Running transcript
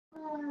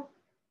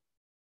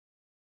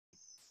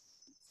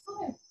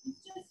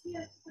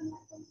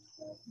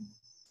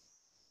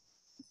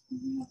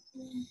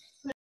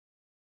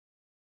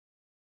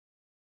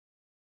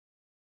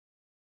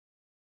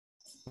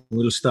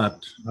We'll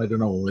start. I don't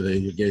know whether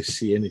you guys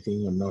see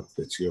anything or not.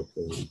 That's your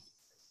problem.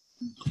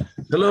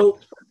 Hello.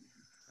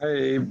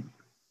 Hey.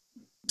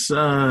 It's,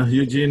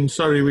 Eugene.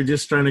 Sorry, we're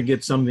just trying to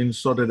get something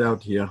sorted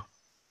out here.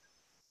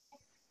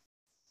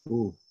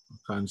 Oh, I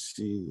can't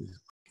see.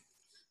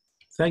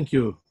 Thank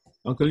you.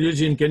 Uncle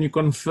Eugene, can you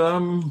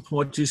confirm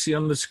what you see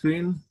on the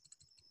screen?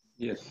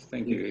 Yes,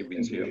 thank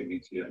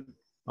you.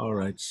 All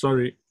right,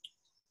 sorry.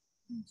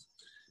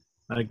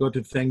 I got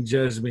to thank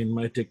Jasmine,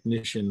 my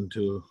technician,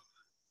 to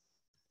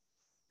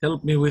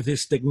help me with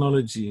this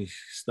technology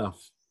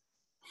stuff.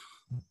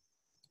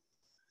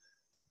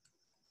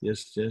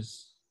 Yes,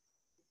 Jess.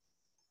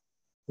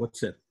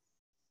 What's that?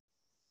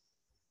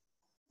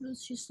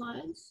 Those two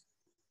slides.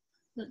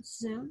 That's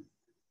Zoom.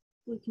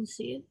 We can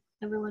see it.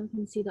 Everyone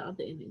can see the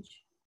other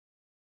image.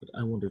 But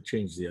I want to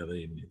change the other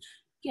image.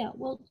 Yeah,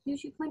 well,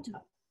 use your pointer.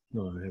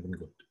 No, I haven't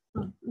got.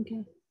 Oh,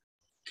 okay.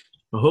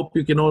 I hope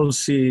you can all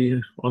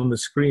see on the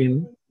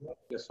screen.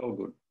 Yes, all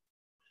good.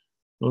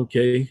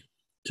 Okay.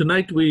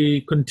 Tonight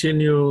we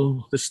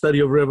continue the study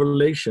of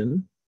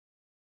Revelation,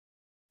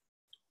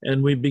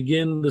 and we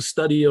begin the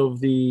study of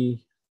the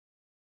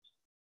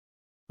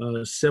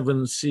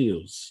 7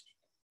 seals.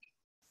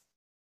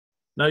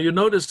 Now you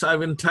notice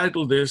I've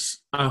entitled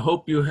this, I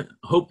hope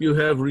you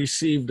have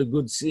received a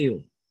good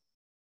seal.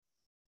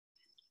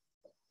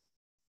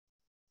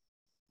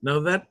 Now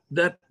that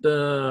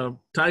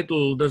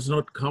title does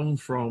not come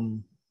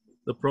from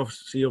the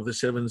prophecy of the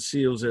 7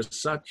 seals as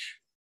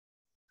such,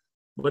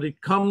 but it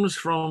comes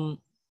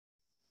from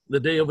the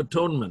Day of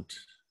Atonement.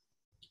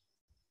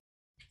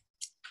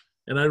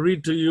 And I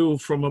read to you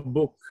from a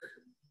book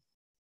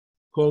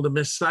called The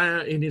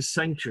Messiah in His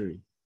Sanctuary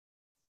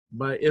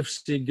by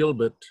F.C.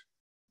 Gilbert,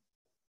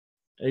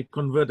 a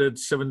converted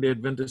Seventh-day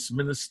Adventist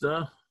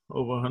minister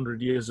over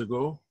 100 years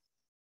ago,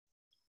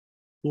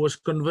 who was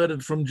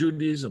converted from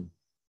Judaism.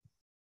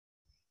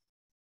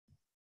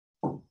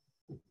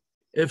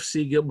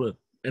 F.C. Gilbert.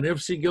 And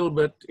F.C.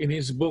 Gilbert, in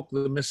his book,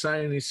 The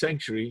Messiah in His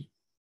Sanctuary,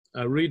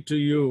 I read to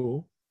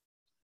you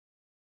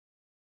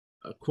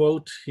a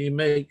quote he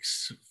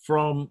makes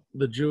from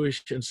the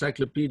Jewish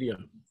Encyclopedia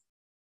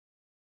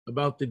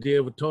about the Day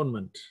of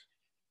Atonement.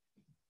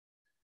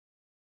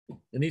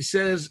 And he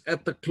says,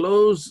 at the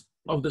close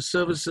of the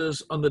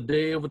services on the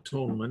Day of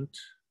Atonement,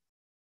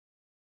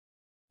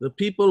 the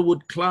people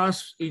would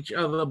clasp each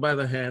other by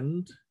the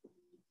hand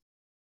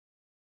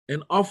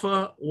and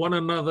offer one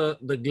another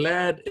the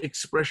glad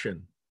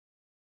expression,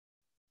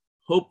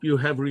 hope you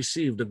have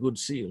received a good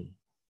seal.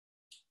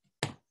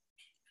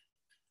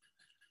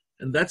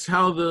 And that's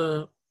how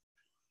the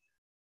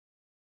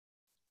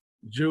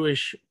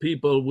Jewish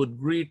people would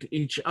greet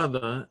each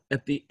other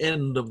at the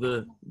end of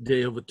the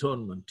Day of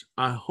Atonement.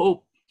 I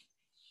hope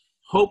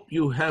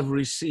you have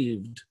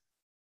received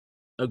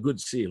a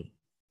good seal.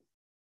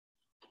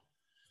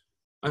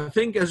 I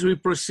think as we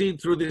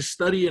proceed through this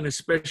study, and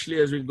especially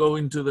as we go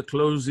into the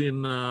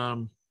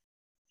closing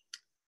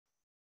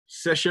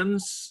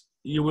sessions,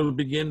 you will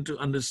begin to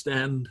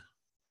understand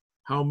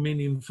how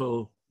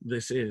meaningful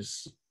this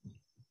is,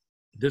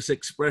 this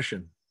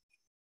expression,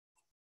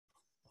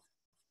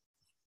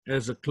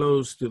 as a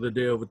close to the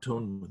Day of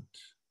Atonement.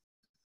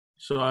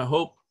 So I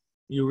hope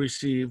you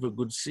receive a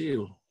good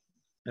seal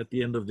at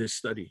the end of this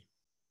study.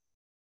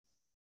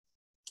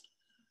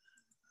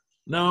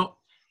 Now,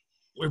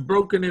 we've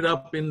broken it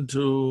up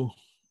into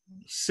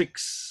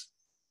 6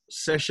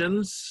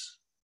 sessions.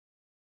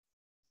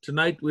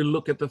 Tonight we'll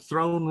look at the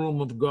throne room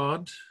of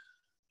God.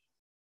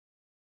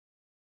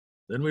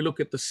 Then we look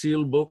at the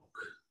seal book,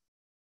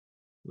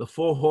 the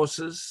 4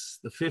 horses,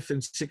 the 5th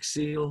and 6th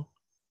seal,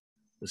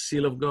 the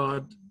seal of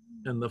God,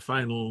 and the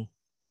final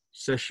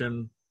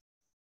session,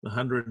 the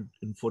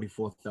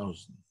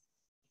 144,000.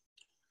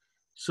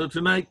 So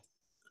tonight,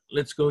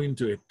 let's go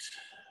into it.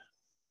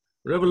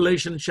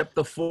 Revelation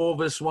chapter 4,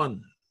 verse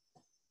 1.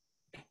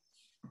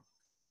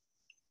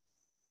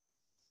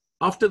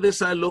 After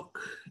this I looked,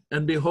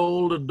 and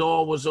behold, a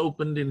door was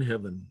opened in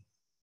heaven.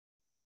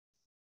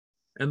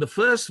 And the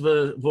first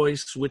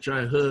voice which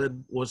I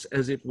heard was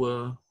as it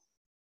were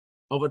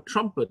of a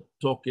trumpet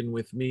talking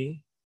with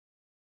me,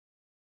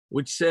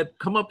 which said,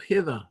 come up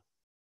hither,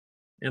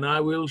 and I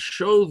will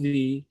show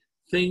thee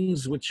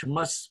things which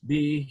must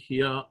be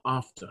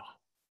hereafter.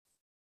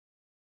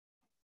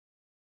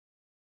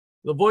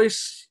 The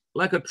voice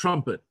like a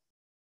trumpet,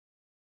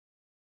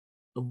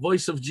 the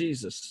voice of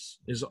Jesus,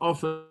 is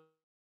often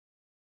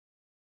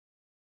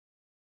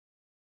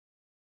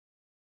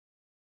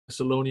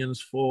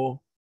Thessalonians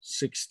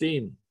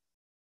 4:16.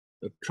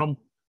 The trump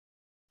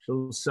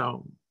shall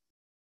sound.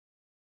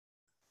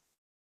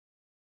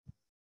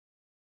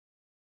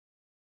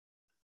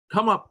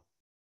 Come up.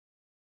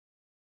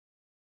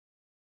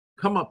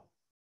 Come up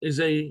is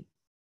a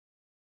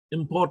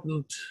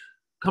important,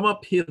 come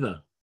up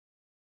hither.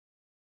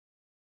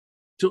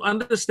 To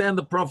understand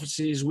the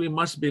prophecies, we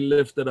must be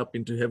lifted up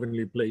into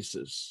heavenly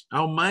places.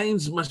 Our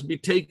minds must be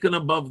taken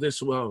above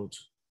this world.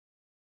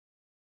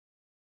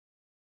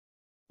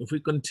 if we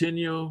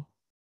continue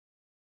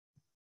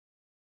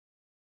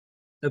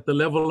at the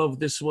level of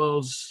this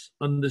world's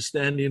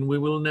understanding, we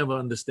will never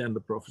understand the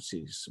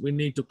prophecies. We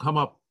need to come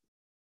up.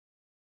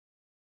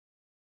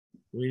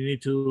 We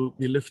need to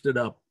be lifted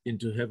up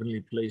into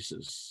heavenly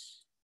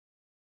places.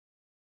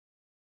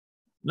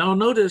 Now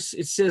notice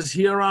it says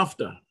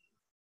hereafter,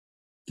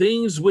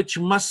 things which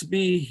must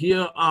be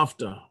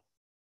hereafter.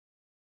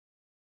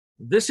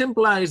 This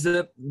implies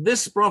that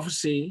this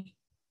prophecy,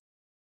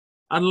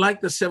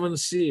 unlike the seven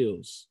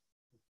seals,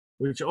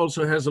 which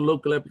also has a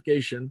local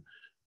application,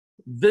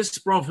 this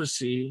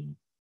prophecy,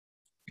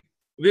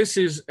 this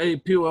is a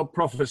pure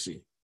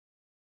prophecy.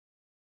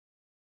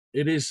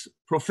 It is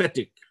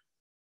prophetic,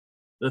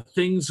 the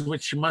things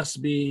which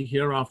must be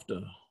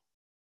hereafter.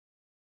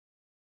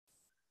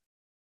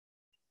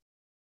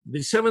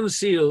 The seven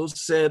seals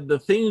said the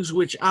things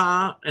which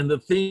are and the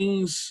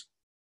things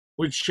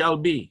which shall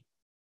be.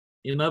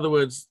 In other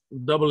words,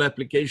 double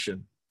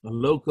application, a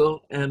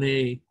local and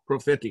a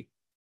prophetic.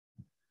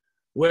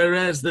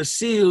 Whereas the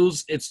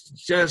seals, it's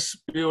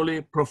just purely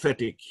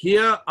prophetic.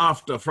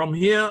 Hereafter, from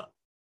here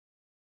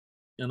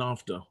and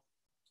after.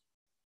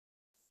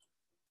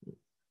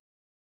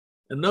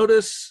 And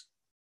notice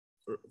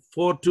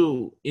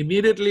 4:2,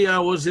 immediately I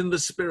was in the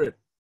spirit,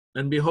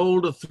 and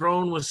behold, a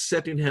throne was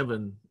set in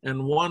heaven,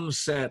 and one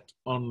sat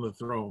on the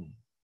throne.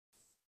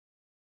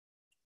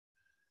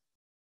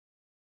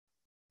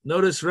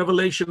 Notice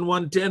Revelation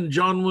 1:10,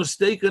 John was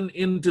taken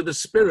into the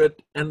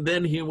spirit, and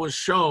then he was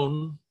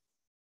shown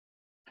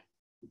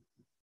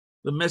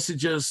the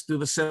messages to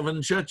the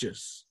seven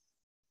churches.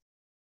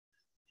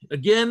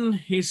 Again,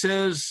 he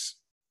says,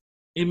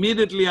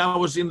 immediately I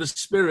was in the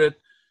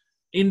spirit,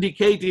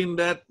 indicating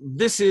that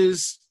this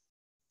is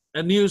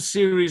a new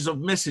series of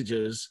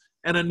messages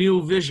and a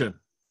new vision.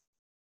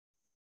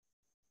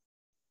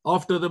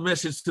 After the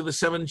message to the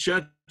seven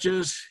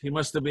churches, he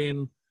must have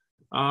been,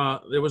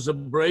 there was a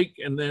break,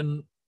 and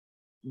then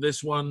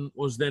this one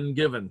was then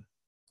given.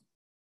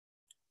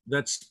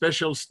 That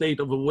special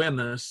state of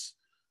awareness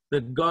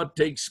that God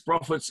takes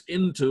prophets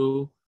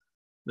into,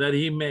 that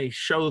he may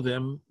show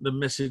them the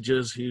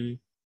messages he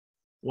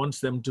wants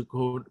them to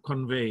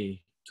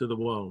convey to the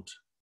world.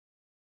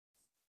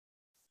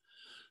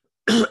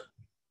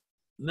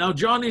 Now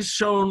John is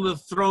shown the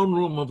throne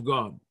room of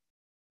God.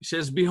 He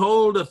says,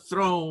 behold, a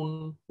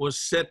throne was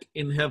set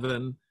in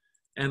heaven,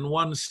 and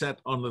one sat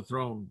on the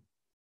throne.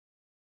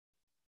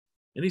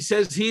 And he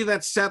says, he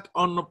that sat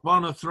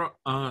upon a throne,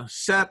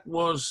 sat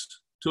was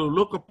to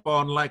look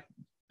upon like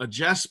a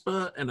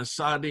jasper and a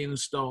sardine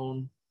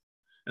stone.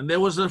 And there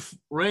was a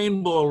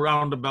rainbow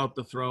round about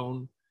the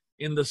throne,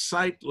 in the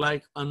sight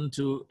like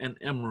unto an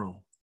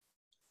emerald.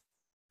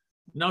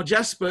 Now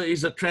jasper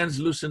is a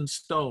translucent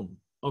stone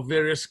of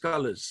various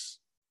colors.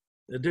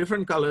 They're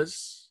different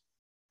colors,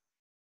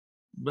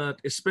 but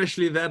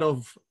especially that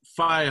of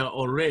fire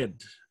or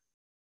red.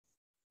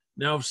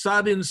 Now of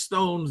sardine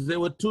stones, there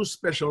were two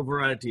special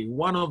varieties,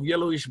 one of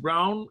yellowish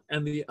brown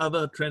and the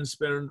other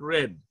transparent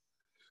red.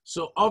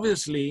 So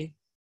obviously,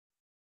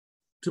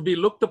 to be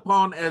looked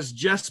upon as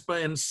jasper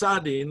and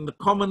sardine, the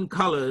common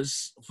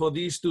colors for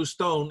these two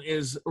stones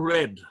is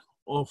red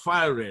or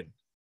fire red.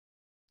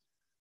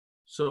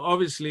 So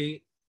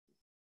obviously,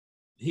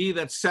 he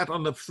that sat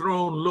on the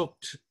throne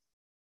looked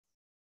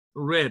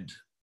red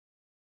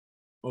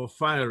or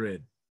fire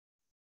red.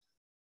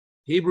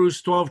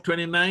 Hebrews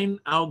 12:29,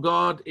 our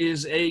God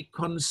is a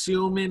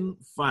consuming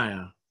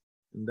fire.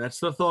 And that's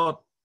the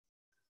thought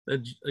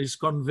that is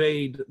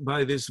conveyed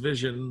by this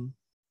vision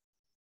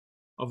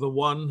of the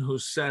one who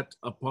sat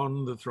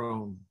upon the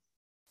throne.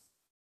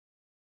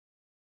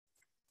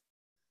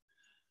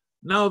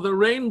 Now the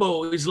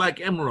rainbow is like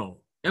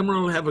emerald.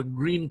 Emerald have a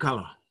green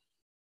color.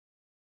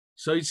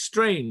 So it's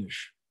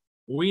strange.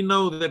 We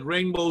know that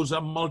rainbows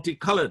are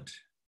multicolored,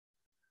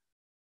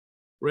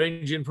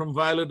 ranging from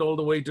violet all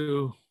the way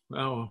to,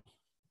 all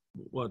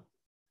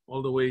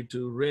the way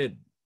to red.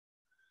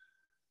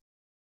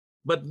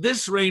 But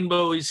this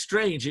rainbow is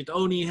strange. It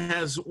only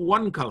has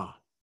one color,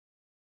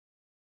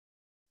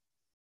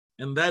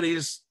 and that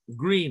is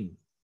green.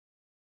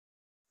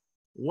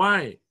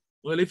 Why?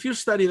 Well, if you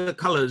study the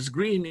colors,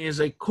 green is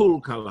a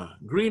cool color.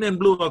 Green and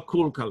blue are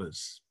cool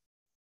colors.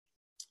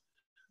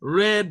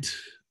 Red,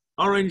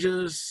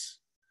 oranges,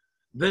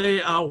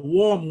 they are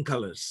warm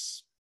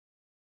colors.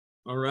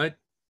 All right?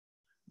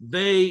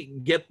 They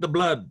get the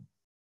blood,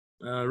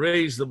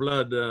 raise the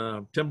blood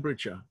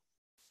temperature.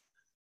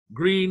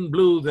 Green,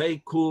 blue,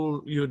 they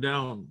cool you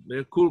down.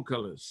 They're cool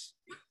colors.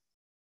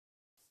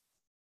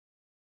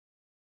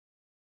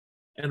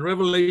 And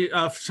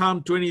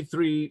Psalm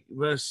 23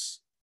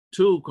 verse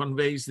 2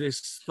 conveys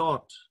this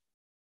thought.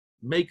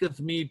 Maketh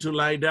me to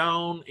lie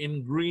down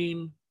in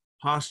green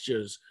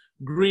pastures.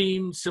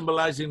 Green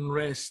symbolizing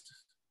rest.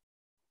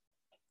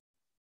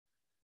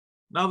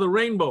 Now the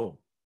rainbow.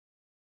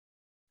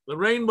 The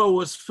rainbow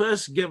was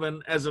first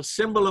given as a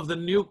symbol of the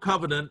new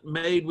covenant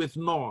made with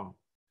Noah.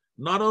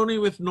 Not only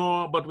with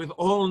Noah, but with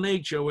all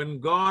nature, when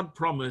God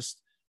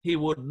promised he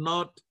would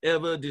not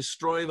ever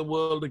destroy the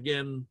world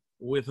again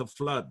with a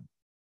flood.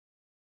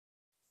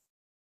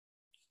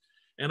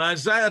 And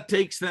Isaiah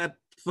takes that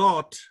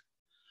thought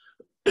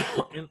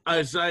in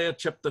Isaiah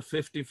chapter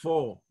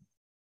 54,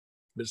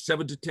 verse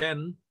 7 to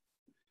 10,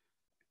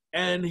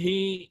 and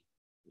he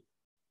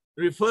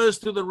refers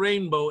to the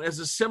rainbow as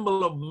a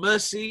symbol of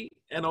mercy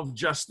and of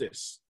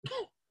justice.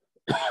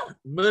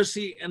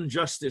 Mercy and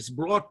justice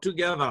brought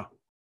together.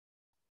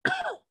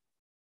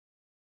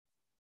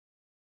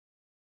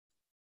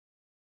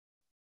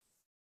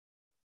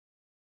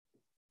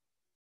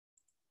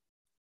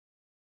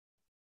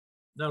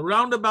 Now,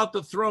 round about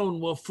the throne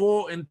were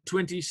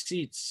 24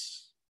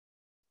 seats.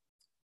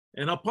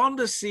 And upon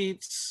the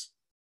seats,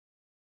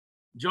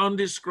 John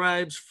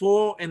describes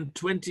 24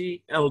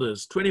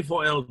 elders,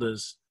 24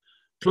 elders,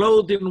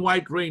 clothed in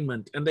white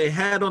raiment, and they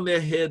had on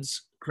their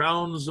heads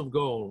crowns of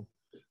gold.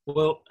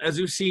 Well, as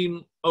you've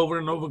seen over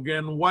and over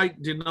again,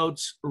 white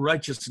denotes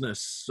righteousness,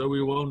 so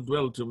we won't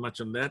dwell too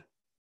much on that.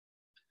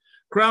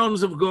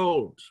 Crowns of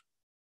gold.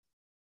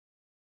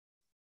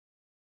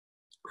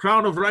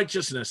 Crown of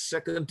righteousness,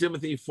 2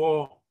 Timothy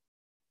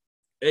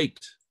 4:8.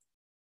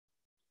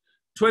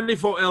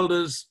 24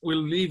 elders,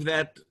 we'll leave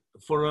that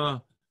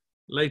for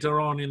later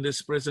on in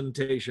this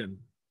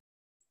presentation,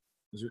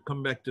 as we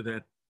come back to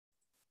that.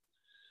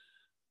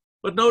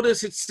 But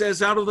notice it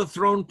says, out of the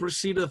throne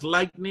proceedeth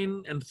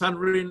lightning and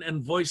thundering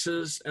and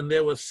voices, and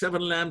there were 7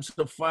 lamps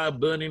of fire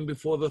burning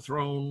before the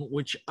throne,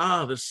 which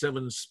are the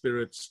 7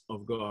 spirits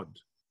of God.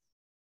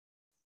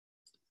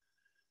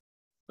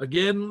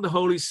 Again, the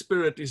Holy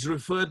Spirit is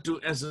referred to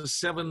as the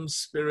 7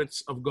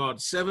 spirits of God.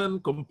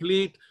 7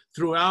 complete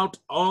throughout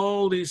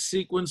all this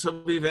sequence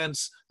of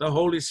events. The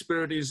Holy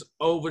Spirit is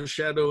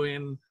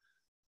overshadowing,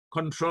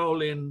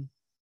 controlling,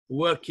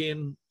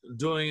 working,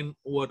 doing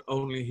what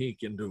only He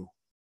can do.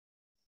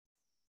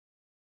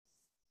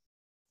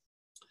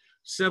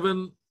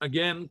 7,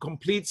 again,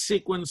 complete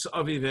sequence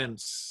of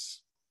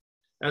events.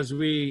 As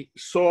we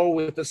saw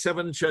with the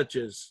 7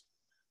 churches,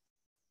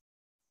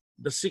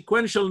 the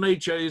sequential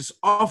nature is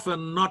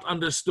often not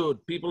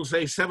understood. People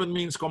say 7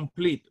 means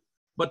complete,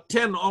 but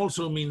 10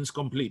 also means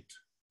complete.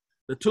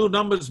 The 2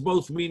 numbers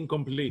both mean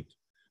complete.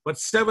 But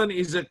 7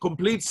 is a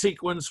complete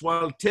sequence,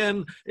 while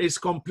 10 is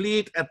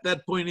complete at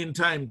that point in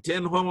time.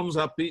 10 horns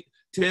are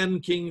 10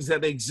 kings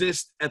that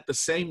exist at the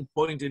same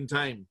point in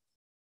time,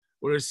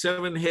 whereas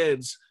 7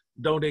 heads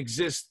don't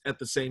exist at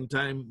the same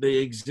time. They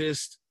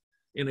exist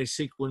in a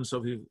sequence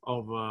of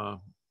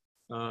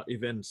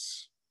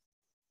events.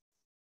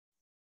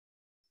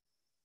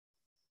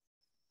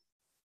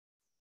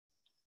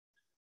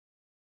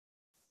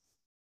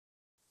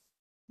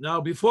 Now,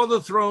 before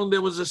the throne,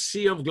 there was a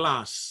sea of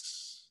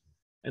glass.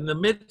 In the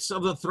midst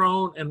of the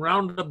throne and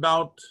round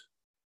about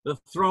the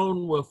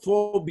throne were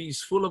 4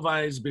 beasts full of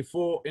eyes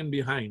before and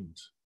behind.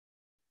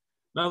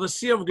 Now, the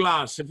sea of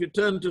glass, if you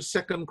turn to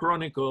 2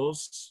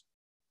 Chronicles,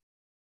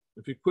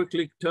 if you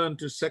quickly turn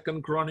to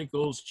 2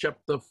 Chronicles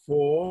chapter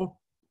 4,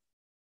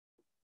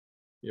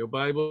 your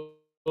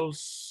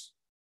Bibles,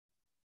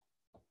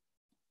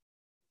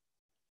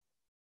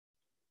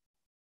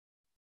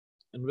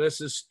 and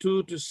verses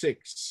 2 to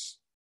 6.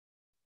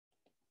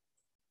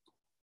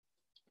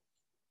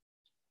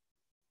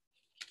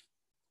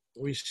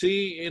 We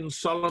see in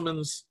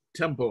Solomon's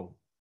temple.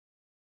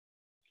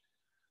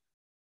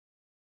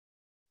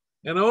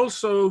 And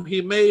also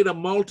he made a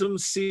molten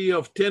sea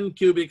of 10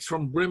 cubits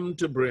from brim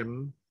to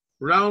brim,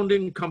 round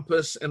in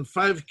compass, and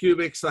 5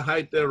 cubits the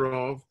height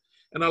thereof,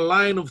 and a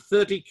line of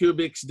 30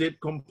 cubits did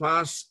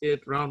compass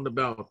it round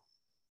about.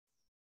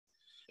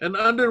 And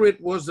under it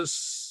was the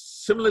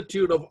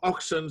similitude of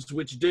oxen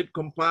which did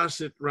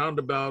compass it round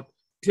about,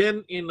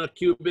 10 in a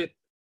cubit,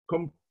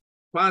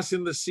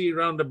 compassing the sea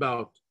round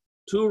about.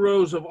 2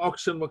 rows of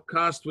oxen were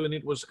cast when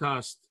it was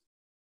cast.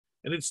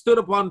 And it stood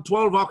upon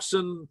 12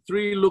 oxen,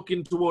 3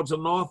 looking towards the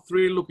north,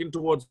 3 looking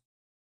towards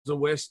the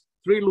west,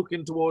 3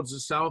 looking towards the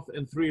south,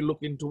 and 3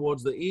 looking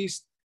towards the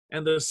east.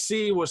 And the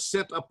sea was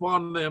set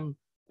upon them,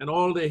 and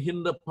all their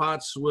hinder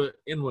parts were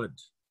inward.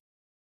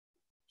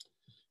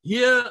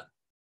 Here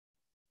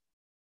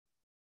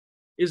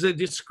is a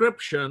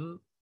description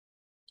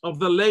of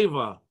the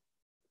laver,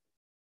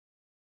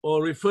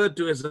 or referred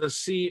to as a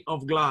sea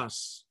of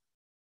glass.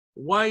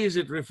 Why is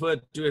it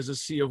referred to as a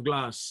sea of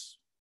glass?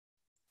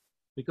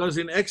 Because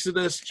in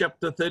Exodus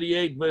chapter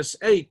 38, verse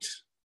 8,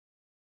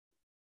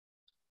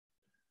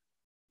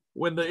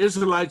 when the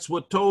Israelites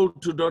were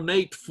told to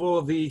donate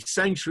for the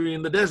sanctuary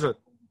in the desert,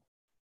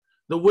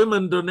 the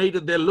women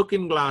donated their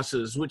looking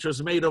glasses, which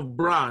was made of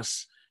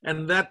brass,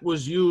 and that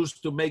was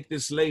used to make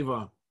this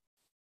laver.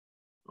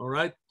 All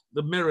right,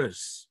 the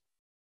mirrors.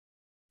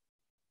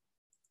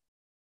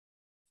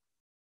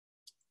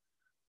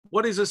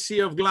 What is a sea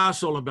of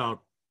glass all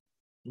about?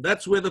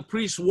 That's where the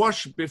priests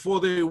washed before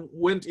they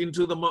went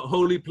into the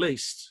holy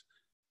place.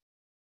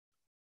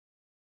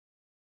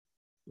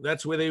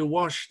 That's where they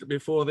washed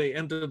before they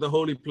entered the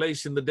holy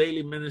place in the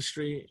daily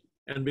ministry,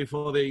 and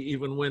before they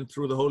even went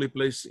through the holy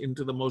place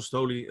into the most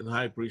holy, the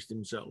high priest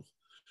himself.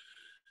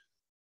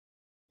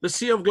 The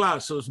sea of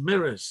glass, those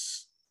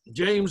mirrors.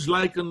 James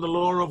likened the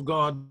law of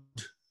God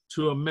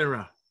to a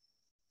mirror,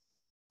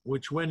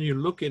 which when you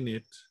look in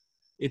it,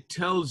 it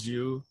tells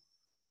you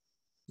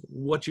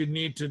what you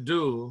need to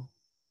do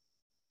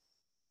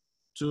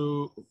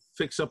to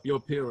fix up your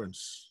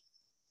appearance.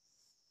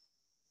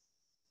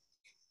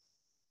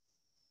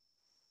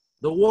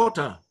 The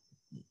water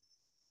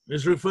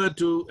is referred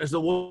to as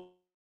the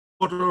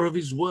water of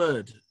his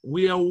word.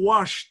 We are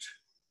washed.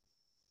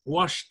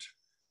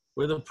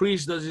 Where the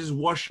priest does his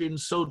washing,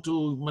 so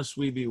too must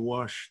we be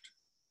washed.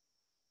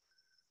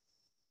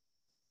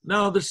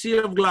 Now, the sea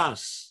of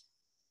glass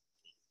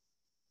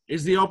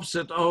is the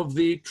opposite of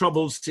the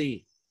troubled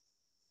sea.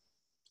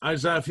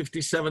 Isaiah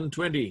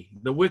 57:20.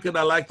 The wicked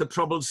are like the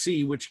troubled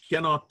sea, which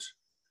cannot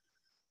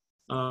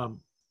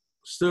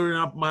stirring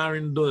up mire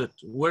and dirt.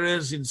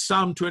 Whereas in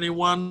Psalm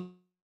 21,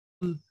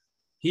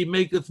 he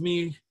maketh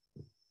me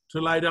to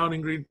lie down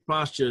in green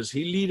pastures.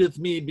 He leadeth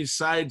me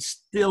beside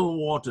still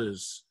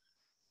waters,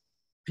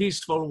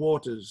 peaceful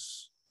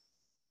waters.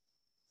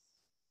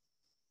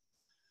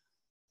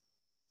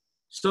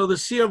 So the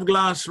sea of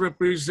glass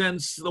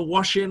represents the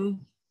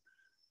washing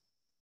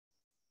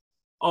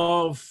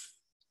of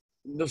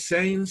the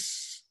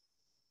saints.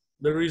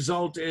 The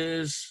result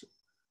is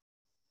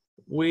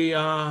we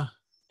are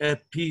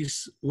at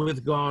peace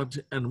with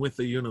God and with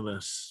the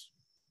universe.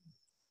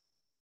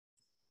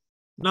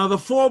 Now the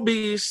 4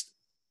 beasts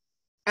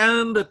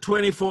and the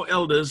 24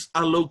 elders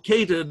are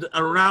located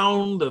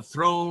around the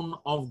throne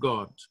of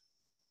God.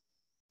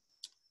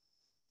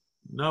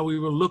 Now we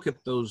will look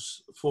at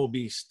those 4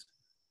 beasts.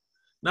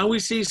 Now we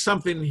see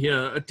something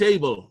here, a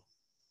table.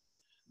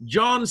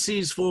 John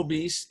sees 4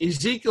 beasts,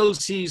 Ezekiel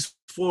sees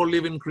 4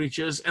 living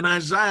creatures, and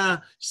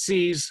Isaiah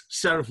sees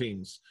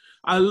seraphims.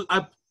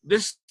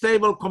 This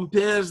table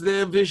compares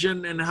their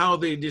vision and how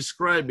they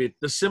describe it,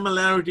 the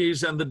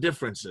similarities and the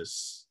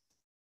differences.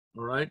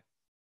 All right?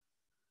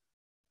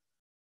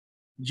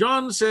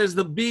 John says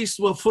the beasts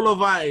were full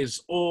of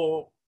eyes,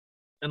 or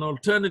an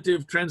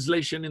alternative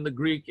translation in the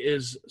Greek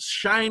is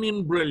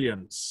shining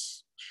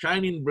brilliance,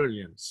 shining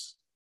brilliance.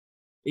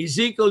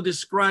 Ezekiel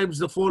describes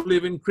the 4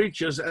 living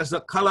creatures as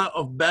the color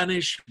of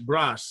burnished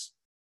brass.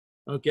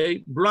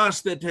 Okay,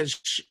 brass that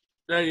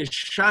is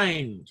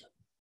shined,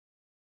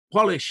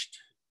 polished,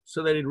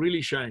 so that it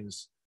really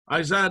shines.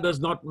 Isaiah does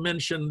not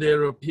mention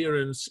their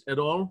appearance at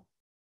all.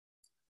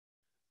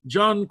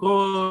 John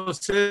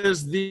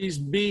says these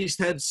beasts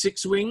had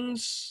 6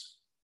 wings.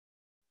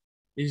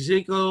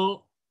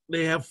 Ezekiel,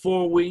 they have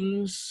 4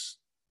 wings.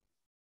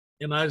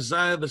 In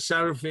Isaiah, the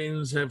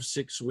seraphims have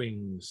 6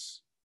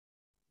 wings.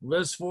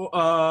 Verse 4,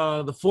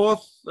 the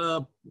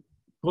 4th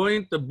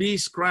point, the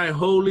beasts cry,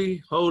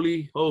 holy,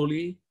 holy,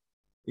 holy.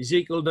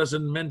 Ezekiel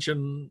doesn't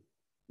mention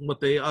what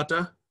they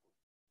utter,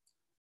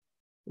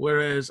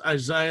 whereas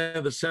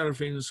Isaiah, the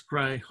seraphims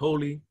cry,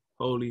 holy,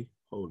 holy,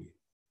 holy.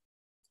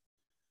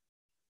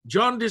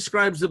 John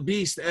describes the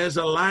beast as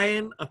a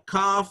lion, a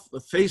calf, the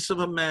face of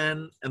a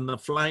man, and the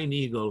flying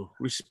eagle,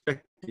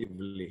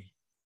 respectively.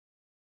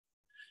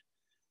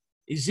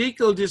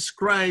 Ezekiel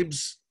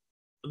describes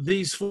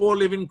these 4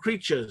 living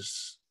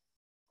creatures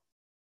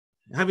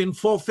having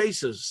 4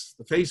 faces,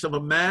 the face of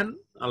a man,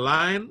 a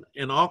lion,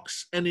 an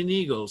ox, and an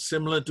eagle,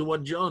 similar to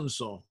what John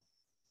saw.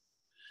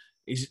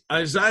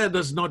 Isaiah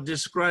does not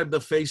describe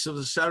the face of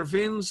the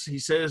seraphims. He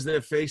says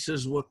their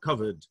faces were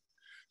covered.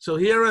 So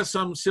here are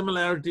some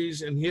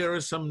similarities and here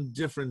are some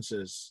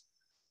differences.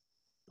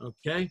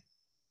 Okay.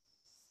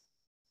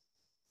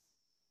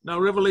 Now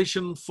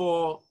Revelation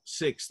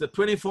 4:6, the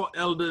 24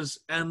 elders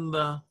and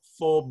the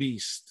 4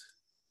 beasts.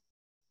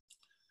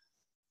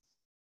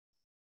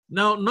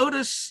 Now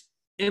notice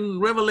in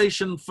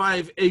Revelation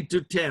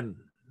 5:8-10,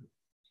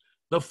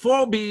 the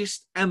 4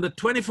 beasts and the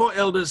 24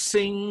 elders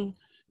sing,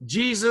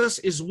 Jesus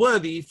is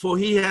worthy, for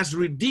he has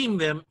redeemed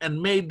them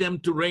and made them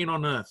to reign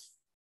on earth.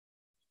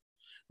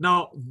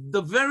 Now,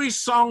 the very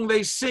song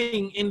they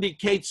sing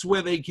indicates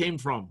where they came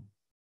from.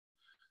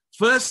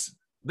 First,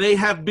 they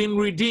have been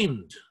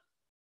redeemed.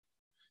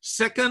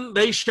 Second,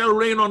 they shall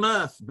reign on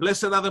earth.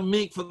 Blessed are the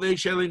meek, for they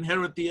shall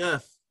inherit the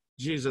earth,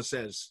 Jesus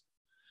says.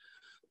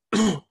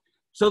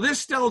 So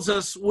this tells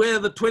us where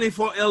the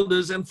 24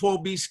 elders and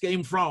 4 beasts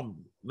came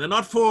from. They're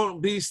not 4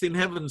 beasts in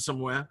heaven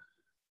somewhere.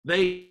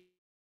 They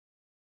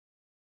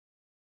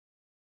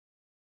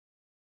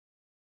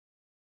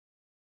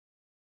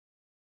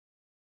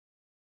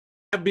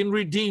have been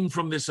redeemed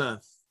from this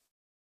earth.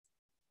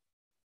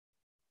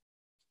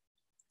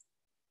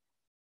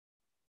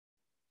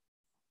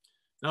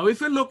 Now,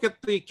 if we look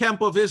at the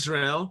camp of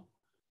Israel,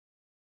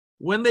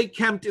 when they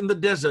camped in the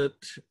desert,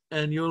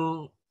 and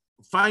you'll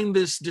find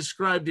this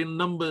described in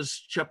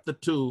Numbers chapter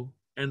 2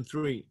 and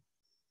 3.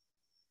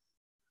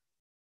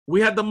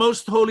 We had the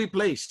most holy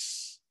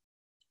place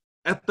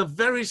at the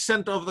very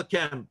center of the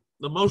camp.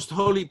 The most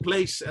holy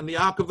place, and the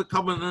Ark of the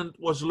Covenant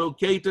was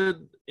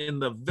located in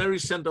the very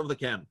center of the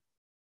camp.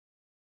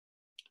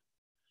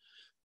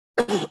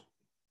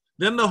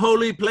 Then the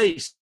holy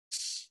place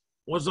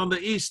was on the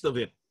east of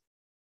it.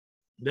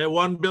 There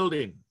one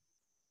building.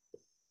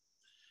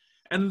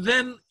 And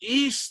then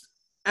east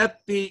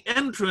at the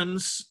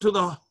entrance to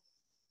the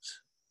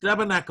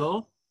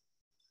tabernacle,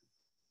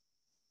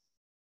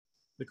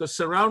 because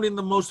surrounding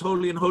the most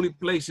holy and holy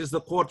place is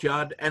the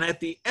courtyard, and at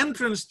the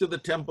entrance to the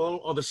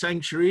temple or the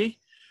sanctuary,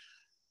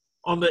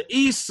 on the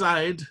east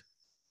side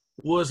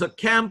was a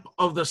camp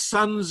of the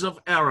sons of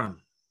Aaron.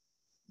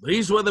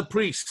 These were the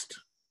priests.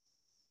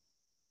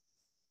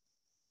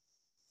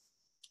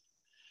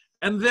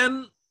 And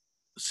then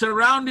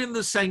surrounding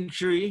the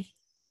sanctuary,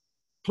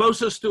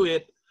 closest to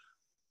it,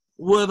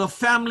 were the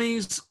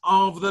families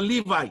of the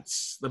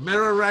Levites, the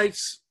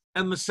Merarites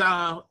on the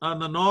south, on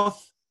the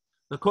north,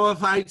 the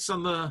Kohathites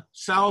on the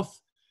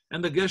south,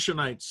 and the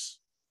Gershonites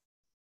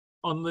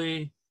on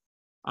the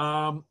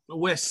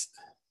west.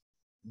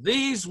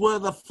 These were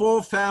the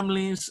four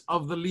families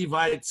of the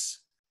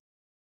Levites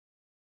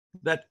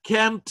that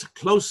camped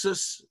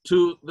closest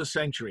to the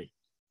sanctuary.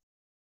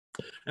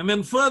 And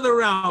then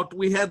further out,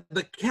 we had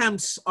the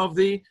camps of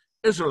the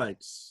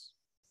Israelites.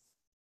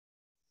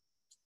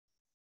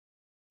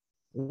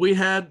 We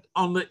had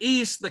on the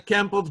east the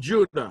camp of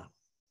Judah.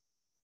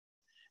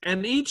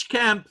 And each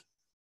camp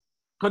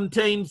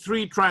contained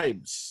 3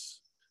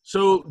 tribes.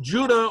 So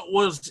Judah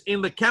was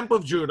in the camp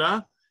of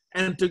Judah,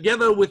 and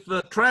together with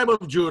the tribe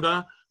of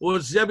Judah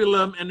was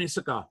Zebulun and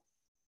Issachar.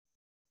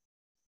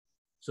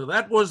 So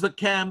that was the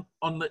camp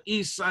on the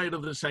east side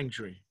of the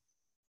sanctuary.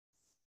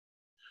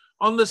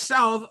 On the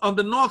south, on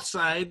the north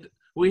side,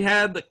 we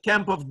had the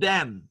camp of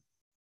Dan.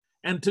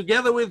 And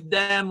together with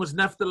Dan was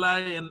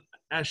Naphtali and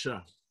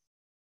Asher.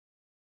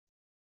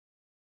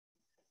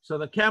 So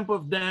the camp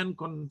of Dan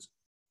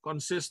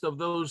consists of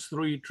those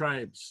 3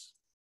 tribes.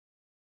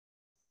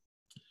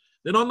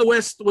 Then on the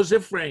west was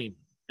Ephraim,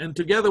 and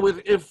together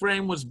with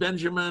Ephraim was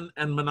Benjamin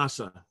and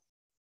Manasseh.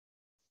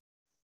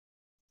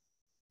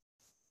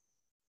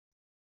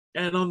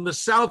 And on the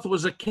south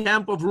was a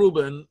camp of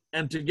Reuben,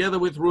 and together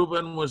with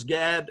Reuben was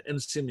Gad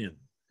and Simeon.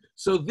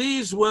 So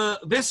this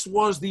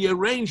was the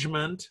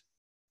arrangement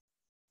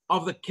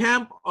of the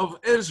camp of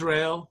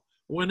Israel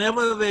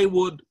whenever they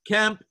would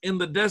camp in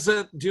the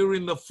desert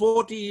during the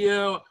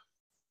 40-year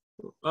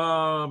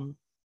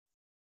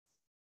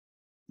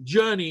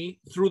journey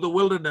through the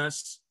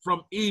wilderness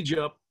from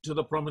Egypt to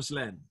the promised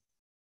land.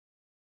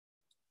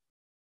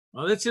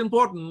 Now that's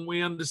important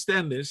we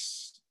understand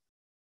this,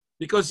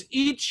 because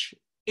each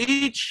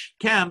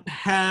camp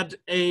had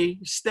a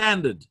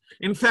standard.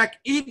 In fact,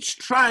 each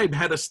tribe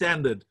had a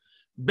standard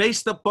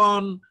based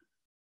upon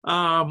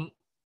the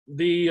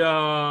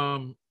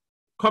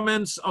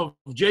comments of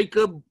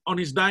Jacob on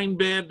his dying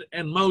bed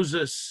and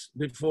Moses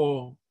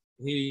before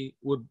he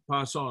would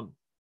pass on.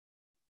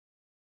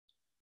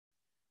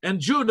 And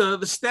Judah,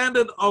 the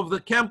standard of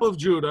the camp of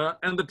Judah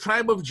and the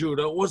tribe of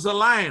Judah was a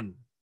lion.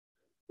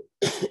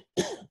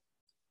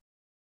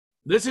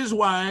 This is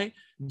why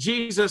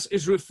Jesus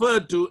is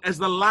referred to as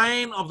the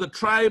Lion of the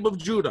tribe of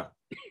Judah.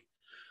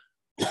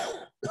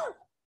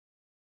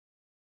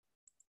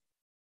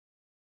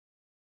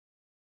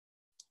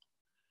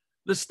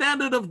 The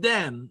standard of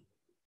Dan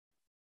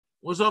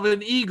was of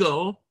an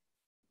eagle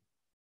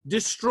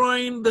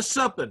destroying the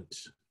serpent.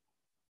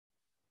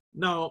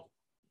 Now,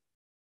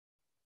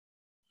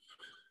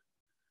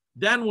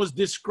 Dan was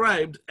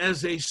described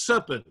as a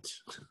serpent,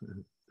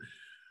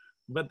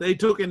 but they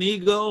took an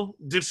eagle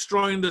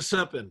destroying the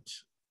serpent,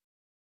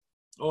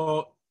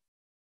 or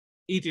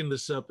eating the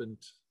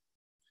serpent,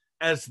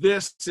 as their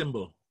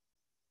symbol.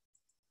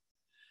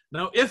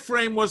 Now,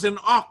 Ephraim was an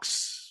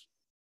ox,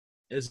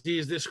 as he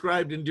is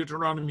described in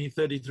Deuteronomy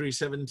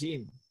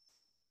 33:17.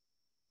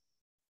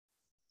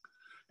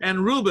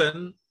 And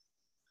Reuben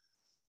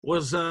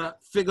was a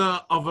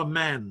figure of a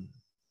man.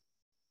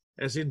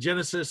 As in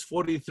Genesis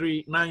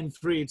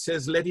 43:9-3, it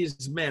says, let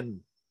his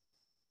men.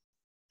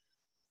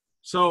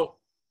 So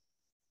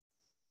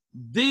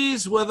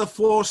these were the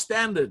 4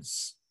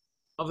 standards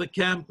of the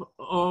camp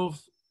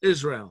of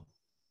Israel.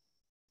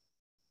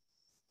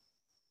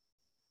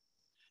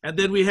 And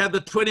then we had the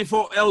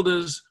 24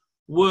 elders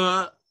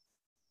were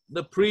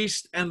the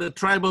priest and the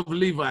tribe of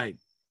Levi.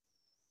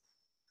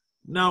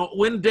 Now,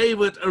 when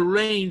David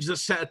arranged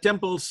the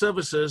temple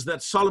services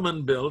that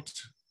Solomon built,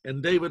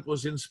 and David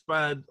was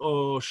inspired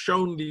or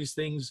shown these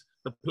things,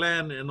 the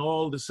plan and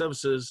all the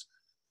services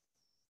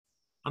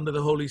under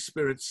the Holy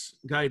Spirit's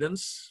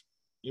guidance,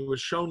 he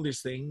was shown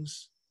these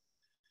things.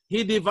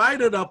 He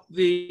divided up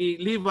the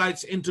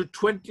Levites into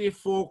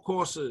 24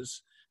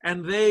 courses,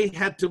 and they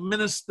had to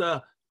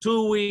minister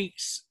 2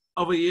 weeks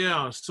of a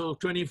year. So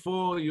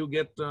 24, you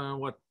get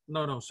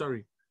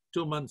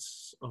 2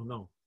 months.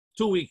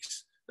 2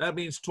 weeks. That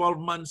means 12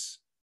 months,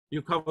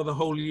 you cover the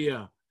whole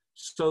year.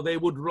 So they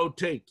would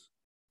rotate.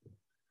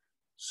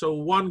 So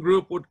one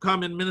group would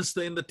come and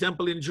minister in the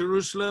temple in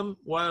Jerusalem,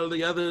 while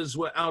the others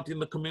were out in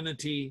the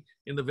community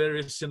in the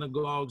various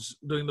synagogues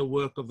doing the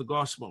work of the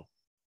gospel.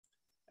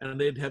 And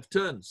they'd have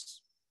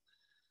turns.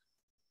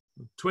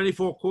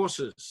 24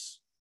 courses.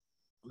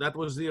 That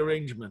was the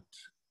arrangement.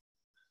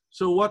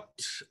 So what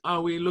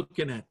are we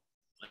looking at?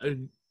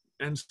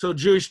 And so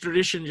Jewish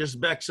tradition just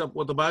backs up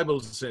what the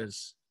Bible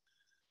says.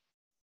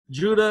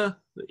 Judah,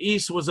 the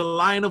east, was a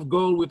line of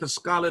gold with a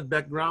scarlet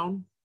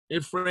background,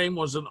 Ephraim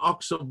was an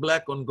ox of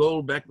black on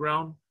gold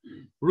background.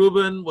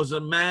 Reuben was a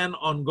man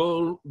on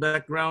gold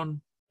background.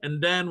 And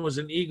Dan was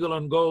an eagle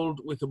on gold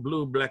with a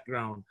blue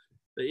background.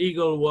 The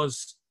eagle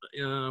was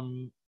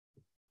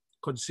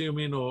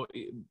consuming or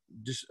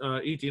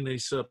eating a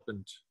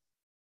serpent.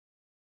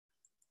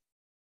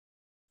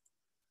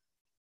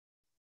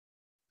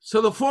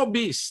 So the four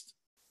beasts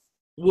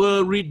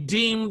were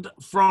redeemed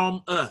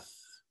from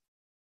earth.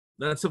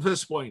 That's the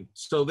first point.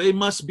 So they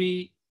must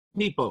be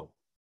people.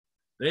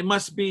 They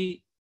must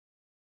be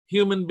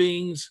human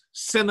beings,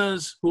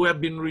 sinners who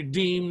have been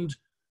redeemed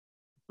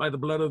by the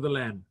blood of the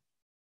Lamb.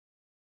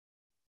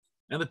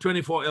 And the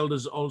 24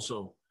 elders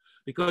also.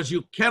 Because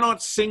you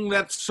cannot sing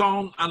that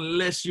song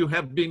unless you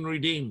have been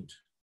redeemed.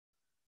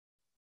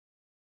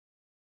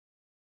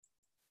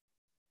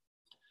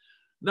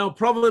 Now,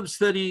 Proverbs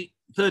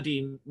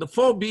 13, the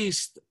four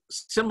beasts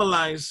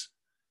symbolize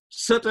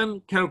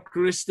certain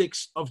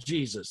characteristics of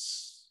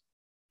Jesus.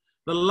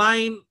 The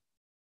lion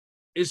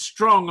is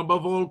strong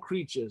above all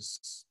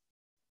creatures.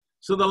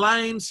 So the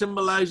lion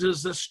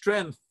symbolizes the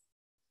strength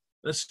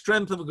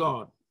of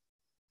God.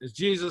 As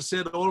Jesus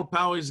said, all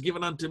power is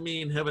given unto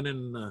me in heaven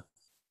and on earth.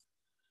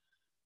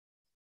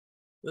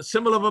 The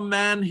symbol of a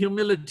man,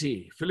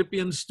 humility.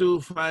 Philippians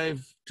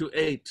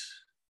 2:5-8.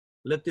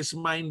 Let this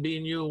mind be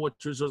in you,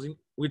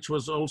 which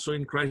was also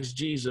in Christ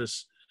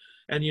Jesus.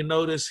 And you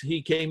notice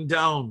he came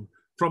down.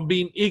 From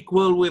being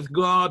equal with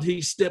God,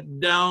 he stepped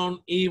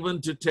down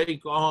even to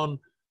take on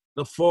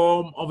the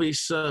form of a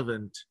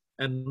servant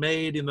and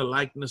made in the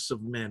likeness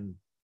of men.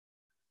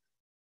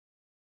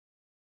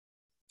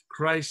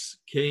 Christ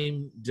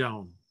came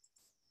down.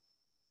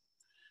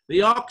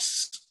 The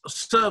ox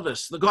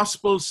service, the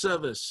gospel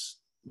service,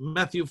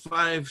 Matthew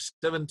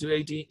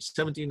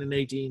 5:17 and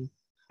 18.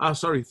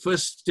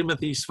 1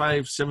 Timothy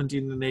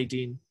 5:17 and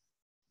 18.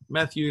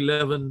 Matthew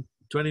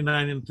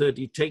 11:29 and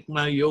 30. Take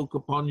my yoke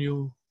upon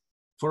you,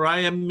 for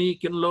I am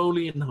meek and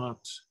lowly in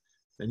heart,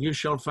 and you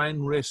shall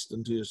find rest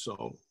unto your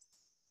soul.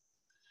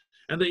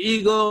 And the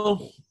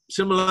eagle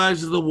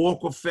symbolizes the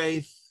walk of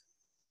faith.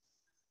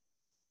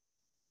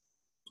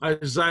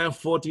 Isaiah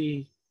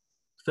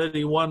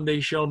 40:31,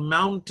 they shall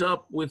mount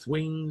up with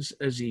wings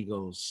as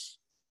eagles.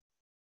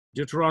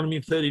 Deuteronomy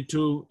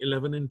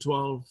 32:11 and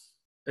 12.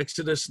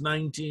 Exodus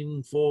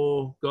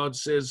 19:4, God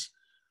says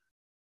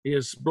he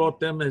has brought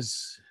them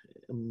as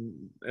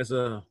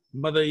a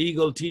mother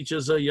eagle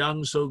teaches her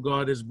young, so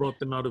God has brought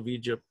them out of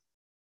Egypt.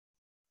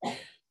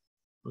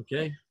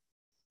 Okay?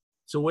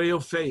 It's a way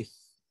of faith.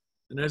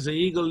 And as the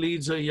eagle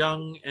leads her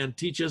young and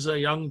teaches her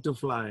young to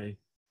fly,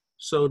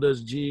 so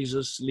does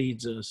Jesus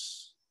leads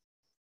us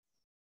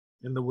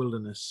in the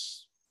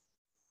wilderness.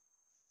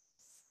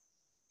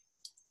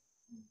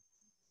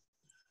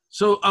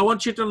 So I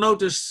want you to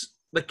notice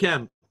the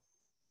camp.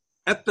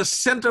 At the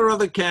center of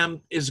the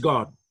camp is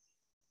God.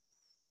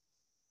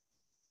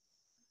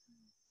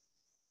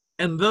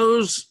 And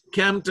those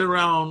camped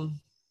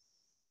around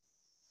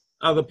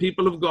are the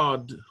people of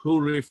God who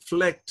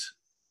reflect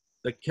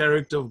the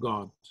character of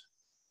God.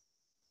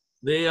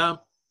 They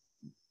are,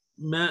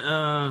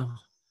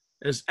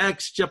 as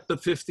Acts chapter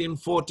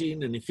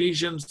 15:14 and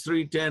Ephesians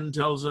 3:10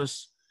 tells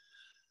us,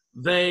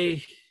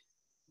 they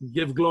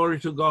give glory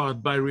to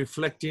God by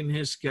reflecting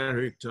his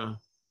character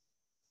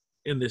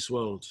in this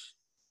world.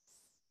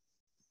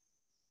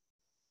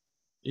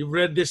 You've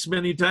read this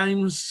many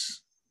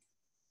times.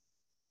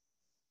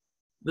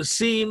 The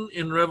scene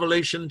in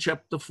Revelation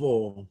chapter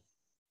 4.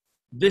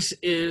 This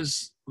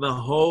is the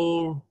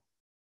whole,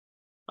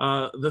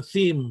 the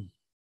theme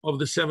of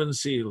the seven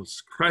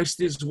seals. Christ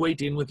is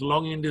waiting with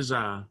longing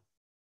desire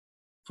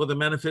for the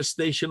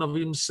manifestation of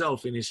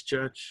himself in his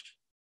church.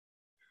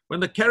 When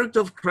the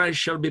character of Christ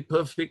shall be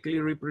perfectly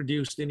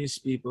reproduced in his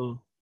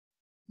people,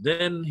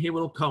 then he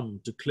will come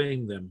to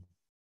claim them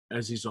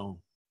as his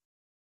own.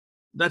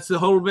 That's the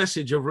whole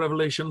message of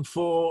Revelation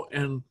 4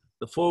 and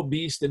the four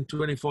beasts and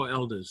 24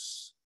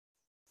 elders.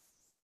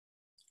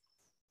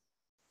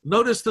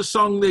 Notice the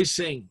song they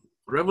sing,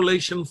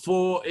 Revelation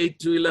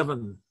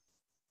 4:8-11.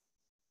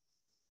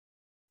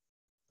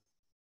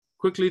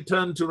 Quickly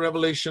turn to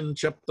Revelation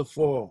chapter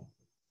 4.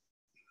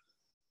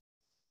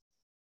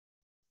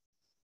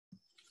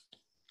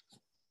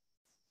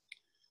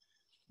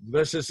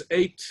 Verses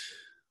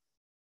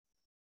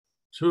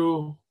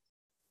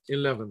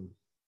 8-11.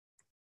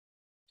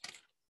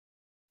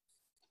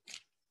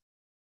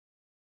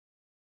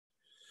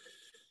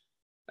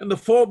 And the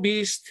four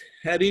beasts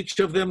had each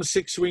of them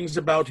 6 wings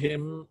about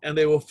him, and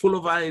they were full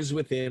of eyes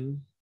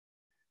within.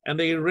 And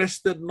they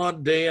rested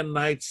not day and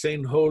night,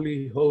 saying,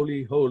 Holy,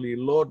 holy, holy,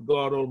 Lord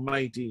God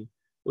Almighty,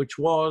 which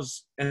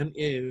was and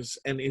is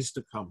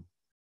to come.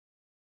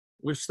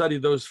 We've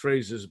studied those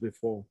phrases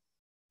before.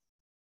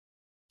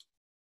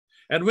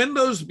 And when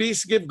those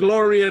beasts give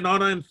glory and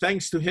honor and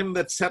thanks to him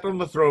that sat on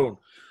the throne,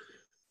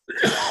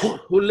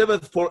 who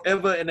liveth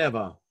forever and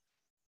ever.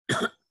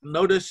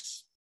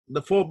 Notice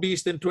the four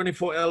beasts and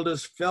 24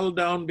 elders fell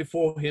down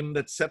before him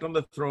that sat on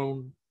the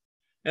throne,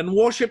 and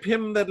worship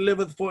him that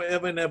liveth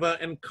forever and ever,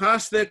 and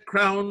cast their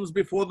crowns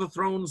before the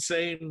throne,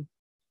 saying,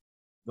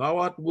 Thou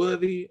art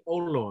worthy, O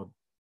Lord,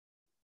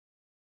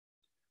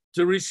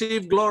 to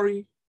receive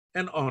glory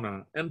and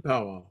honor and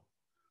power.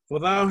 For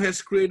thou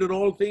hast created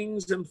all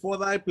things, and for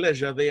thy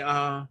pleasure they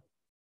are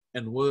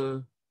and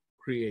were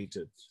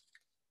created.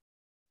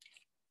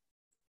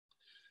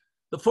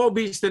 The 4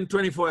 beasts and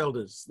 24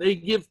 elders, they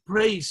give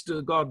praise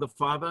to God the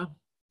Father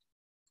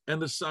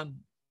and the Son,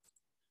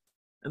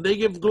 and they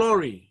give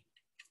glory.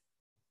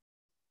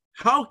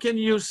 How can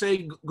you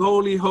say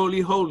holy,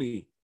 holy,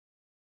 holy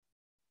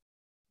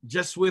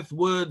just with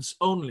words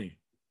only?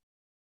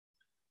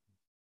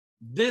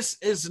 This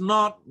is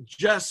not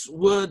just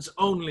words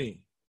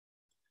only.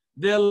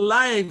 Their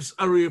lives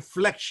are a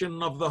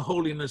reflection of the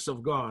holiness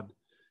of God.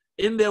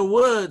 In their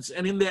words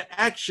and in their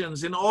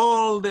actions, in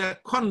all their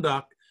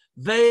conduct,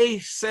 they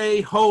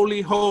say,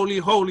 holy, holy,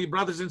 holy.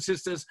 Brothers and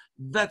sisters,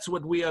 that's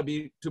what we are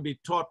to be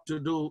taught to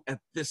do at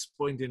this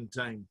point in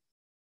time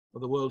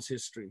of the world's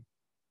history.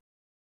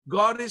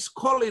 God is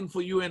calling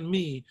for you and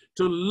me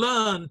to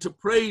learn to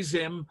praise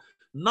him,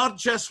 not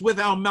just with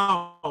our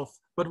mouth,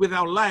 but with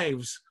our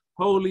lives.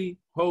 Holy,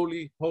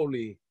 holy,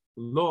 holy,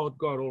 Lord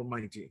God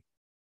Almighty,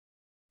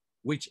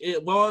 which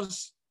it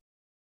was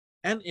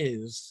and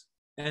is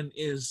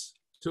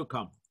to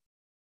come.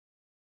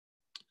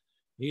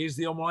 He is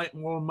the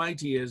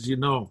Almighty, as you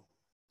know.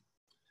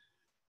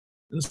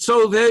 And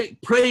so they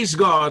praise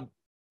God,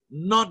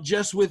 not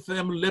just with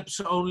them lips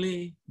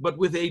only, but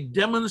with a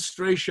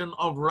demonstration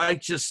of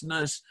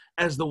righteousness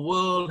as the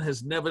world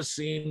has never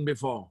seen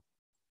before.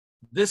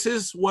 This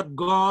is what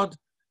God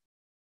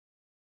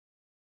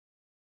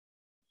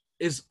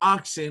is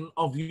asking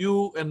of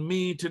you and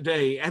me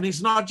today. And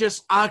he's not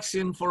just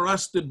asking for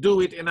us to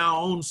do it in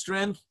our own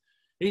strength.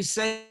 He's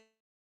saying,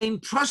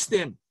 trust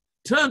him,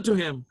 turn to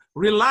him,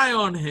 rely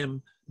on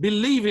him,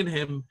 believe in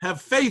him,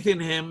 have faith in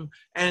him,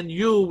 and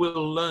you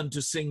will learn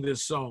to sing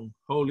this song,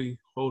 holy,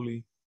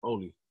 holy,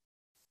 holy.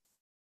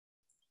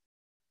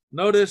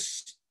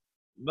 Notice,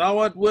 thou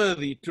art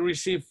worthy to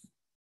receive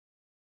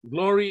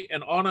glory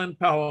and honor and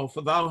power,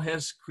 for thou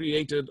hast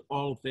created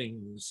all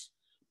things.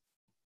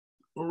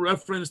 A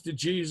reference to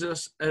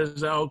Jesus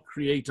as our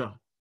creator,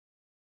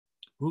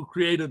 who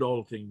created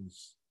all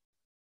things.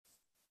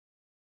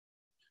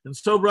 And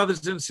so,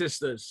 brothers and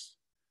sisters,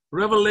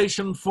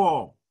 Revelation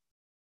 4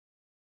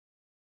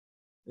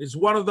 is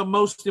one of the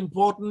most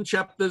important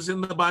chapters in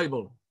the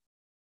Bible.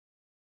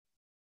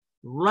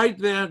 Right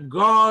there,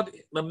 God,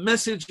 the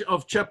message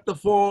of chapter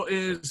 4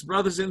 is,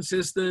 brothers and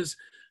sisters,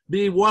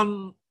 be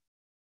one,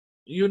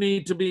 you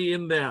need to be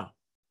in there.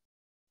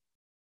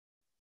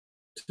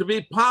 To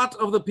be part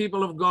of the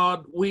people of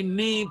God, we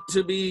need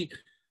to be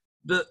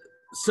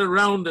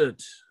surrounded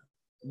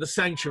the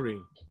sanctuary.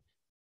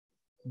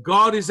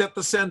 God is at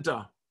the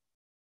center.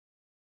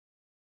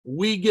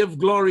 We give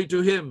glory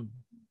to him.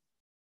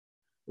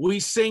 We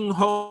sing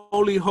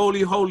holy,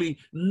 holy, holy,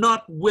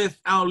 not with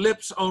our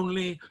lips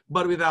only,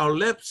 but with our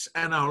lips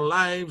and our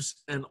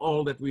lives and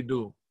all that we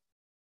do.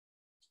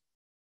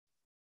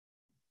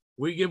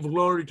 We give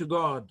glory to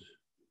God.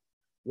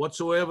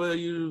 Whatsoever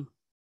you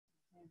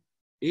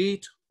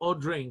eat or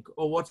drink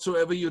or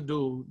whatsoever you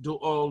do, do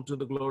all to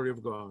the glory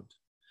of God.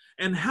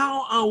 And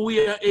how are we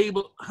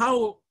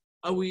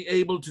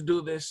able to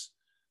do this?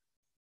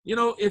 You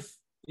know, if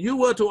you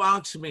were to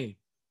ask me,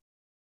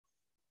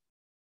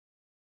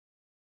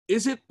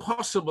 is it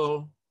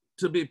possible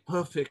to be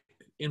perfect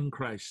in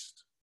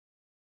Christ?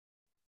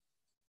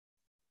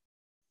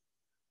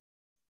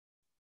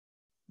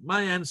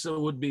 My answer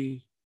would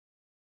be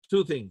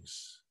 2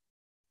 things.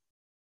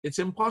 It's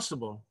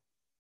impossible,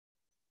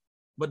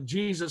 but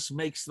Jesus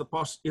makes the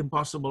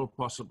impossible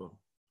possible.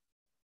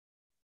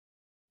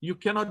 You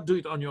cannot do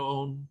it on your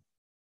own.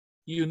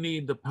 You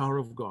need the power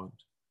of God.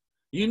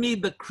 You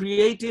need the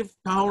creative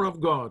power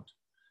of God.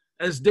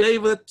 As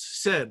David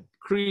said,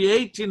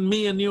 create in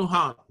me a new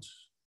heart.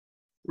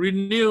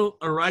 Renew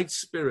a right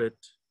spirit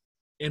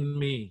in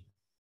me.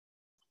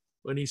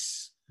 When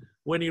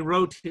he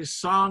wrote his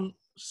song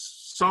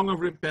of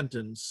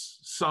repentance,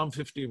 Psalm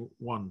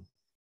 51.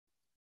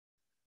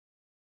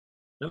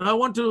 And I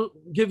want to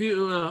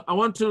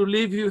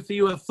leave with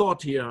you a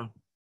thought here.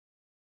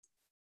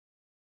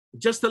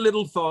 Just a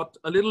little thought,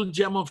 a little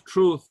gem of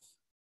truth,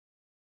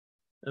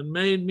 and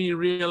made me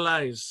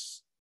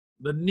realize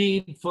the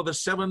need for the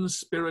 7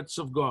 spirits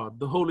of God,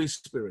 the Holy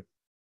Spirit.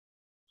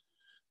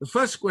 The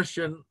first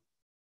question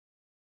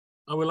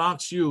I will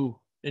ask you,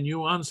 and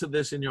you answer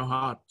this in your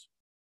heart.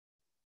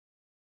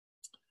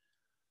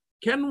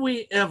 Can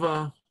we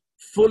ever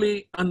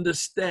fully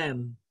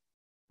understand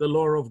the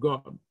law of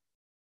God?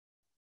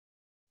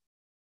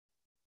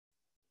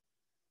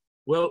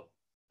 Well,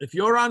 if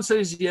your answer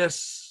is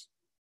yes,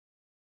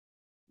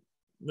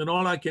 then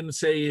all I can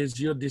say is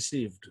you're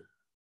deceived.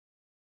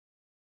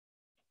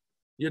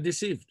 You're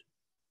deceived.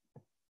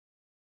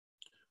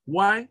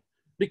 Why?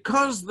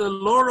 Because the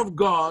law of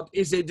God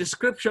is a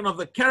description of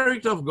the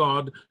character of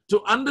God.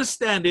 To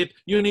understand it,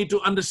 you need to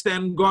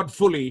understand God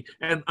fully.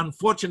 And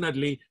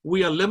unfortunately,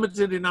 we are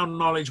limited in our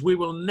knowledge. We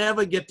will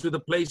never get to the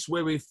place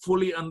where we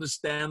fully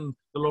understand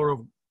the law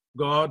of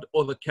God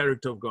or the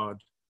character of God.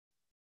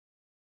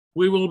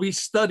 we will be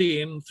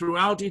studying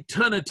throughout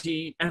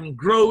eternity and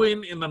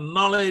growing in the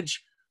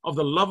knowledge of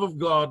the love of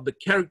God, the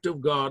character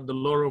of God, the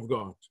law of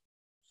God.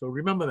 So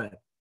remember that.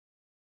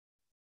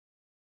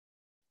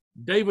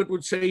 David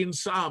would say in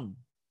Psalm,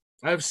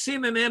 I have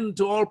seen an end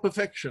to all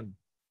perfection,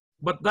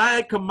 but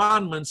thy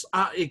commandments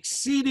are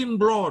exceeding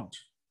broad.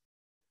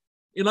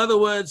 In other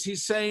words,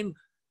 he's saying,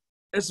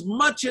 as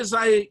much as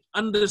I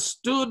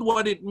understood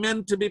what it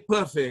meant to be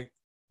perfect,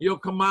 your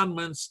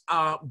commandments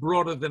are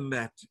broader than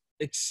that,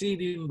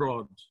 exceeding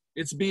broad.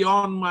 It's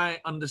beyond my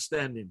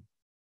understanding.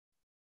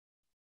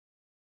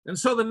 And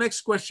so the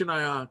next question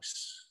I ask,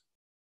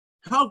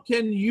 how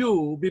can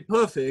you be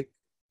perfect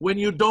when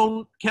you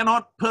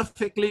cannot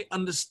perfectly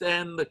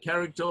understand the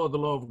character or the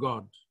law of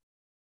God?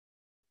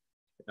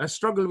 I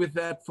struggled with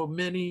that for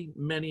many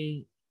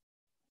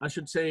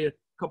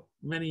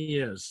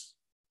years,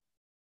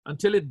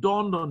 until it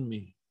dawned on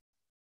me.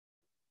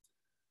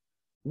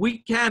 We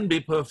can be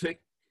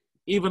perfect,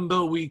 even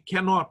though we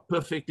cannot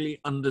perfectly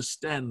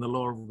understand the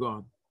law of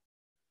God.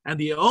 And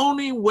the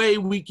only way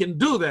we can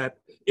do that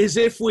is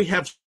if we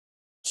have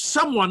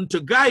someone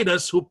to guide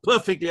us who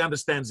perfectly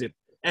understands it.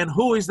 And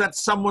who is that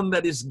someone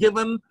that is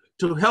given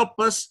to help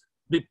us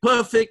be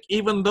perfect,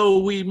 even though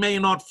we may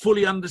not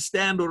fully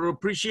understand or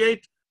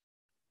appreciate?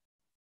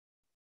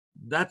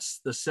 That's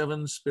the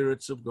seven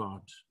spirits of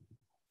God.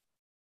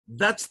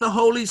 That's the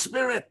Holy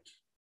Spirit.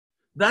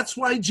 That's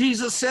why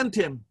Jesus sent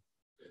him.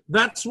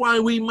 That's why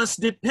we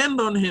must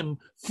depend on him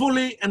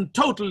fully and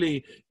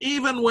totally.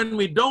 Even when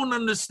we don't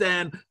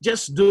understand,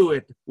 just do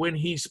it when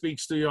he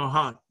speaks to your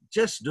heart.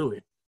 Just do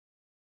it.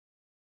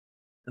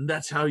 And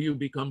that's how you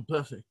become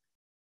perfect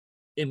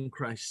in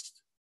Christ.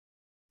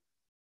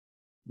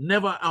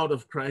 Never out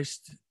of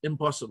Christ,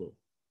 impossible.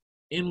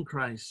 In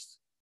Christ,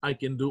 I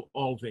can do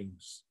all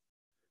things.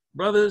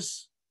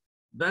 Brothers,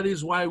 that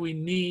is why we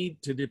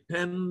need to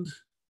depend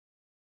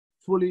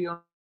fully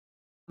on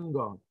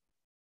God,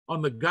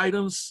 on the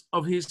guidance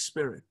of his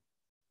Spirit,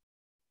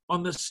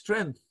 on the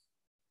strength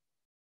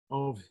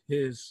of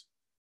his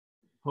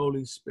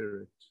Holy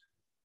Spirit,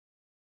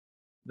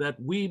 that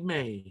we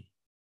may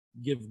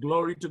give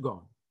glory to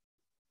God,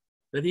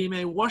 that he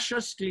may wash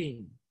us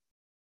clean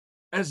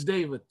as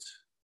David.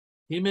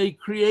 He may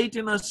create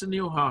in us a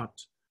new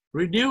heart,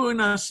 renew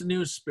in us a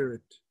new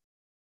spirit.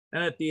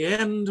 And at the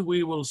end,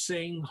 we will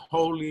sing,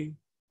 holy,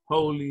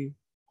 holy,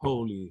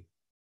 holy,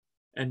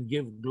 and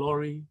give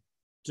glory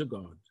to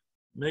God.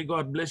 May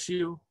God bless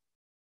you.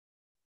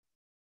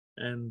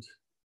 And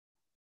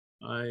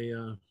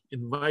I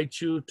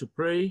invite you to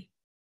pray.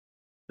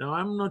 Now,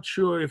 I'm not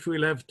sure if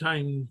we'll have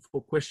time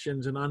for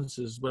questions and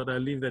answers, but I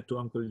leave that to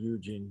Uncle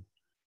Eugene.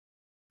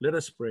 Let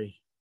us pray.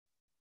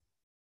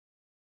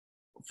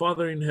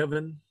 Father in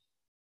heaven,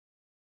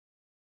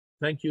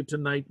 thank you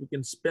tonight. We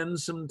can spend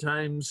some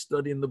time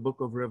studying the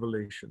book of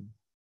Revelation.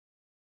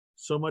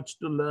 So much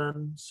to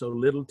learn, so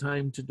little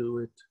time to do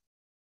it.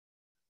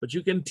 But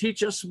you can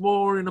teach us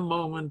more in a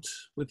moment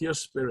with your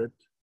Spirit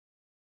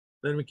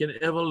than we can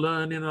ever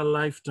learn in a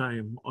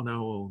lifetime on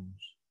our own.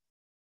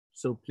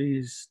 So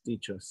please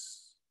teach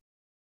us.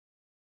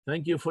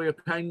 Thank you for your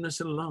kindness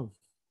and love.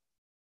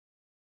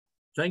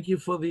 Thank you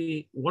for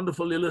the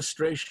wonderful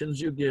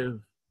illustrations you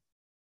give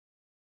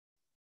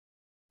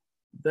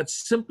that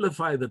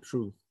simplify the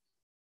truth,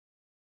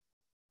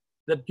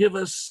 that give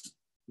us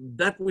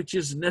that which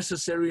is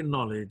necessary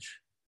knowledge,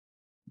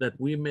 that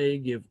we may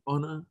give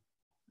honor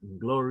and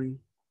glory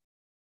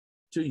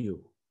to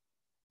you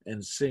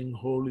and sing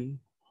holy,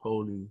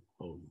 holy,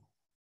 holy.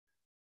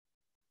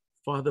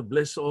 Father,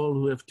 bless all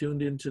who have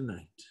tuned in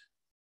tonight.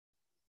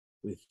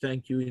 We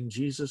thank you in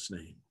Jesus'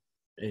 name.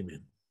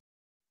 Amen.